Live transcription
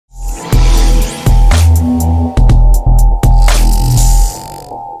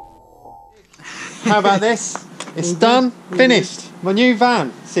how about this? It's done, finished. My new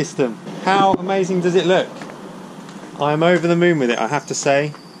van system. How amazing does it look? I'm over the moon with it, I have to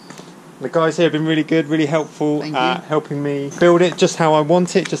say. The guys here have been really good, really helpful at helping me build it just how I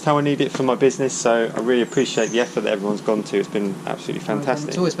want it, just how I need it for my business. So I really appreciate the effort that everyone's gone to. It's been absolutely fantastic.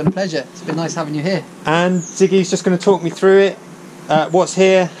 It's always been a pleasure. It's been nice having you here. And Ziggy's just going to talk me through it, what's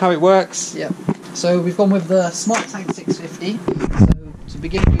here, how it works. Yeah. So we've gone with the Smart Tank 650. So to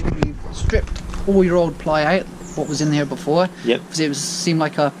begin with, we've stripped all your old ply out, what was in here before. Yep. Because it seemed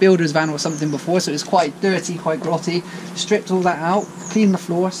like a builder's van or something before, so it was quite dirty, quite grotty. Stripped all that out, cleaned the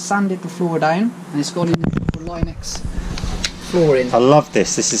floor, sanded the floor down, and it's gone in for Linux flooring. I love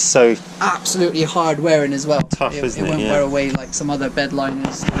this. This is so absolutely hard wearing as well. Tough, isn't it? It won't wear away like some other bed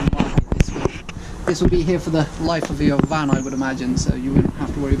liners. This will be here for the life of your van, I would imagine, so you wouldn't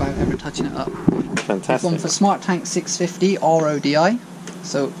have to worry about ever touching it up. Fantastic. We've gone for Smart Tank 650 RODI,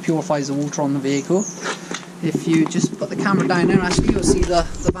 so it purifies the water on the vehicle. If you just put the camera down there, actually you'll see the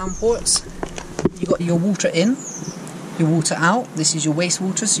van ports. You've got your water in, your water out. This is your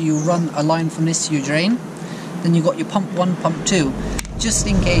wastewater, so you run a line from this to your drain. Then you've got your pump 1, pump 2. Just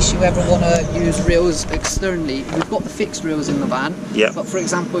in case you ever want to use reels externally, we've got the fixed reels in the van. Yep. But for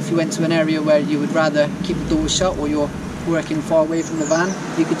example, if you went to an area where you would rather keep the doors shut or you're working far away from the van,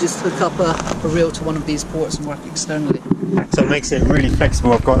 you could just hook up a reel to one of these ports and work externally. So it makes it really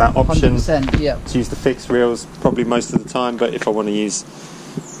flexible. I've got that option 100%, yeah. to use the fixed reels probably most of the time, but if I want to use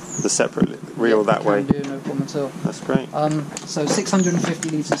the separate reel that way, do, no problem at all. That's great. So 650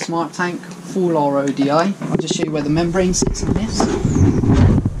 litre Smart Tank, full RODI. I'll just show you where the membrane sits in this.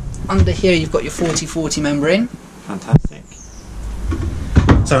 Under here you've got your 40-40 membrane. Fantastic.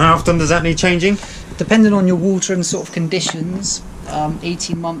 So how often does that need changing? Depending on your water and sort of conditions,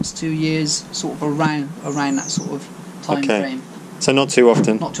 18 months, 2 years, sort of around that sort of time frame. So not too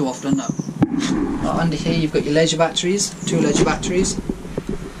often? Not too often, no. Under here you've got your leisure batteries, 2 leisure batteries.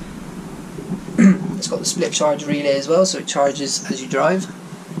 It's got the split charge relay as well, so it charges as you drive.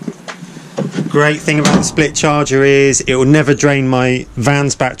 Great thing about the split charger is it will never drain my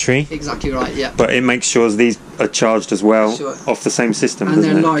van's battery. Exactly right, yeah. But it makes sure these are charged as well, off the same system, and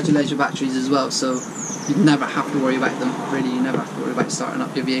doesn't they're it? larger leisure batteries as well, so you never have to worry about them. Really, you never have to worry about starting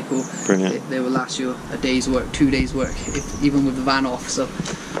up your vehicle. Brilliant. They will last you a day's work, 2 days work, even with the van off, so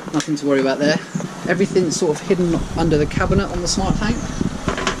nothing to worry about there. Everything's sort of hidden under the cabinet on the Smart Tank.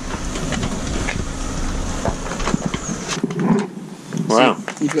 Wow.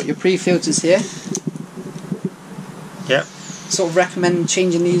 So you've got your pre-filters here. Yep. Sort of recommend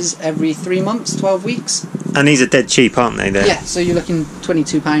changing these every 3 months, 12 weeks. And these are dead cheap, aren't they? Yeah, so you're looking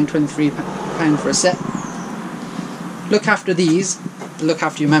 £22, £23 for a set. Look after these, look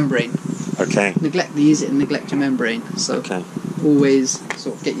after your membrane. Okay. Neglect these and neglect your membrane. So always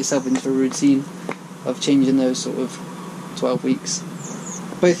sort of get yourself into a routine of changing those sort of 12 weeks.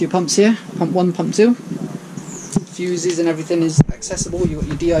 Both your pumps here, pump 1, pump 2. Fuses and everything is accessible. You've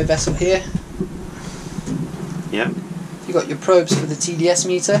got your DI vessel here. Yeah. You've got your probes for the TDS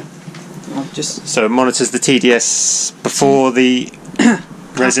meter. So it monitors the TDS before the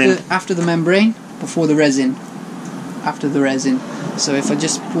resin? After the membrane, before the resin. After the resin. So if I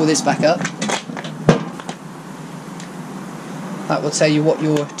just pull this back up, that will tell you what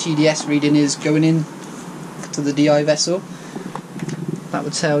your TDS reading is going in to the DI vessel. That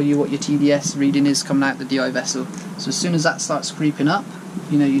will tell you what your TDS reading is coming out the DI vessel. So as soon as that starts creeping up,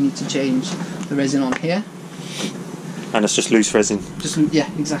 you know you need to change the resin on here. And it's just loose resin? Yeah,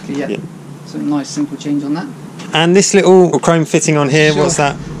 exactly, yeah. So a nice simple change on that. And this little chrome fitting on here, what's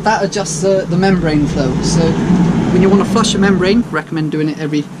that? That adjusts the membrane flow. So when you want to flush a membrane, recommend doing it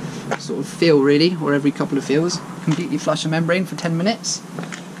every sort of fill really, or every couple of fills. Completely flush a membrane for 10 minutes.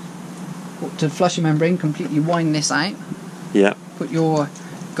 To flush a membrane, completely wind this out. Yeah. Put your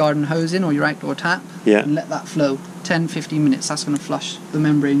garden hose in or your outdoor tap and let that flow 10-15 minutes. That's going to flush the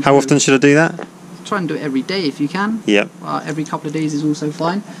membrane. How often should I do that? Try and do it every day if you can. Yep. Every couple of days is also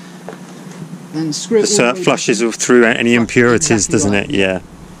fine. Then screw it. So it flushes through any impurities, doesn't it? Yeah.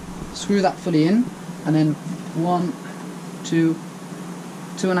 Screw that fully in, and then 1, 2,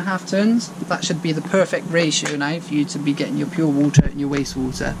 2.5 turns. That should be the perfect ratio now for you to be getting your pure water and your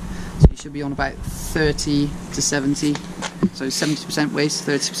wastewater. So you should be on about 30 to 70. So 70% waste,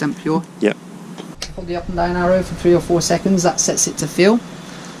 30% pure. Yep. Hold the up and down arrow for 3 or 4 seconds. That sets it to fill.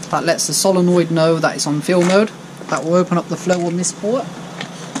 That lets the solenoid know that it's on fill mode. That will open up the flow on this port.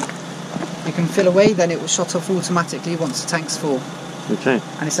 You can fill away, then it will shut off automatically once the tank's full. Okay.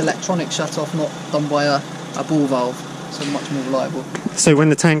 And it's electronic shut off, not done by a ball valve. so much more reliable. So when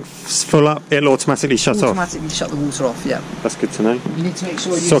the tank's full up, it'll automatically shut off? Automatically shut the water off, yeah. That's good to know. You need to make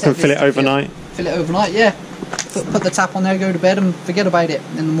sure you So I can fill it overnight? Fill it overnight, yeah. Put the tap on there, go to bed and forget about it.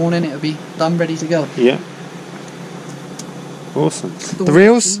 In the morning it'll be done, ready to go. Yeah. Awesome. The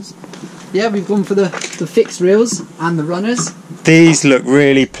reels? Yeah, we've gone for the fixed reels and the runners. These look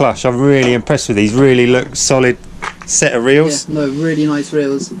really plush. I'm really impressed with these. Really look solid set of reels. Yeah, no, really nice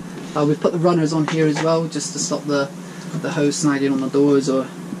reels. We've put the runners on here as well, just to stop the hose sliding on the doors or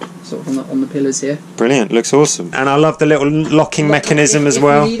sort of on the pillars here. Brilliant, looks awesome. And I love the little locking mechanism as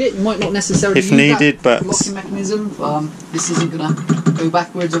well. If you need it, you might not necessarily if needed, but locking mechanism. This isn't going to go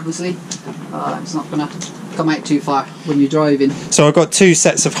backwards, obviously. It's not going to come out too far when you're driving. So I've got 2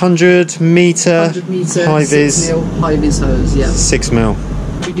 sets of 100 metre high-vis 6 mil high-vis hose, yeah. 6 mil.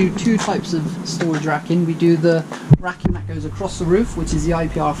 We do 2 types of storage racking. We do the racking that goes across the roof, which is the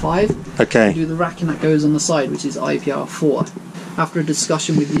IPR5. Okay. We do the racking that goes on the side, which is IPR4. After a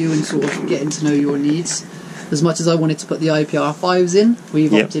discussion with you and sort of getting to know your needs, as much as I wanted to put the IPR5s in,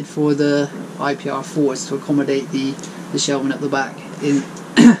 we've opted for the IPR4s to accommodate the shelving at the back.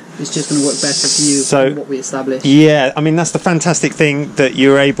 It's just going to work better for you than what we established. Yeah, I mean that's the fantastic thing, that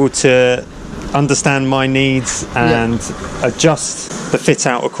you're able to understand my needs and adjust the fit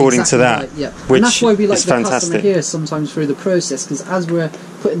out according to that, right, yeah. which and that's why we like is the fantastic. customer here sometimes through the process, because as we're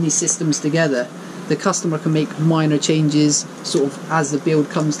putting these systems together, the customer can make minor changes sort of as the build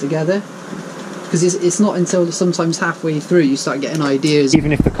comes together, because it's not until sometimes halfway through you start getting ideas.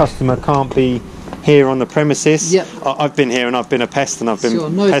 Even if the customer can't be here on the premises, yep. I've been here and I've been a pest and I've been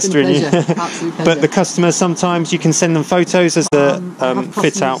pestering you. Absolute pleasure. But the customers, sometimes you can send them photos as the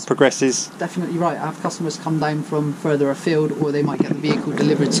fit out progresses. Definitely right. I have customers come down from further afield, or they might get the vehicle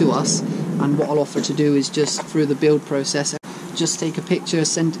delivered to us, and what I'll offer to do is just through the build process, just take a picture,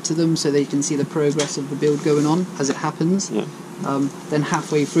 send it to them so they can see the progress of the build going on as it happens. Yeah. Then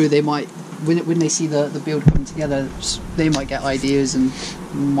halfway through they might, when they see the build coming together, they might get ideas and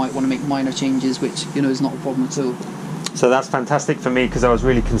might want to make minor changes, which is not a problem at all. So that's fantastic for me, because I was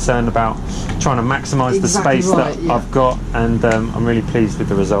really concerned about trying to maximise the space that I've got, and I'm really pleased with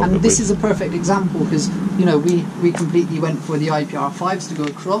the result. And this is a perfect example, because we completely went for the IPR5s to go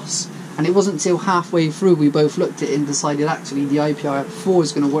across, and it wasn't until halfway through we both looked at it and decided actually the IPR4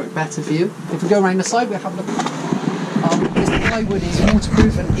 is going to work better for you. If we go around the side, we'll have a look. This plywood is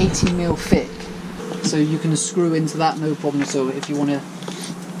waterproof and 18mm thick, so you can screw into that, no problem at all. If you want to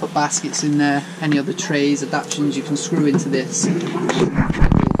put baskets in there, any other trays, adaptions, you can screw into this.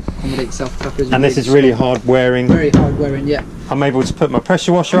 Accommodate self-tappers. And this is really hard wearing. Very hard wearing, yeah. I'm able to put my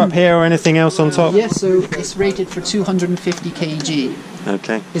pressure washer up here or anything else on top? Yeah, so it's rated for 250 kg.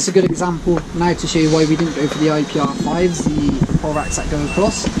 Okay. It's a good example now to show you why we didn't go for the IPR5s, the pole racks that go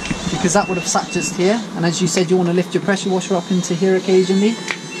across, because that would have sat just here, and as you said you want to lift your pressure washer up into here occasionally,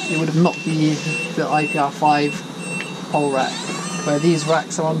 it would have knocked the IPR5 pole rack. Where these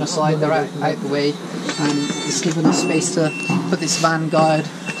racks are on the side, they're out the way, and it's given us space to put this Vanguard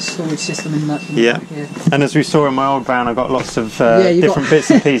storage system in the back here. And as we saw in my old van, I've got lots of different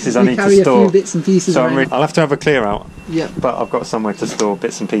bits and pieces I need to store. Carry a few bits and pieces. So I'll have to have a clear out. Yeah. But I've got somewhere to store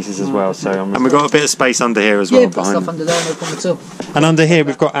bits and pieces as well. So and we've got a bit of space under here as well. Yeah, got stuff under there, no problem at all. And under here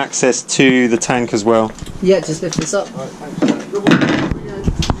we've got access to the tank as well. Yeah, just lift this up.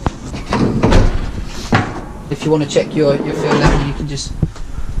 If you want to check your fuel level, you can just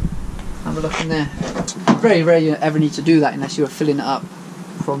have a look in there. Very rare you ever need to do that unless you're filling it up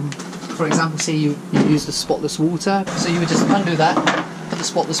from, for example, say you use the spotless water, so you would just undo that, put the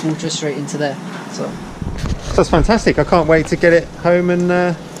spotless water straight into there. So that's fantastic. I can't wait to get it home, and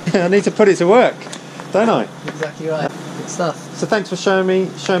I need to put it to work, don't I? Exactly right. Good stuff. So thanks for showing me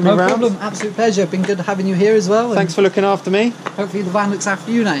around. No problem. Absolute pleasure. Been good having you here as well. Thanks for looking after me. Hopefully the van looks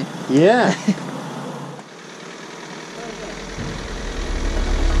after you now. Yeah.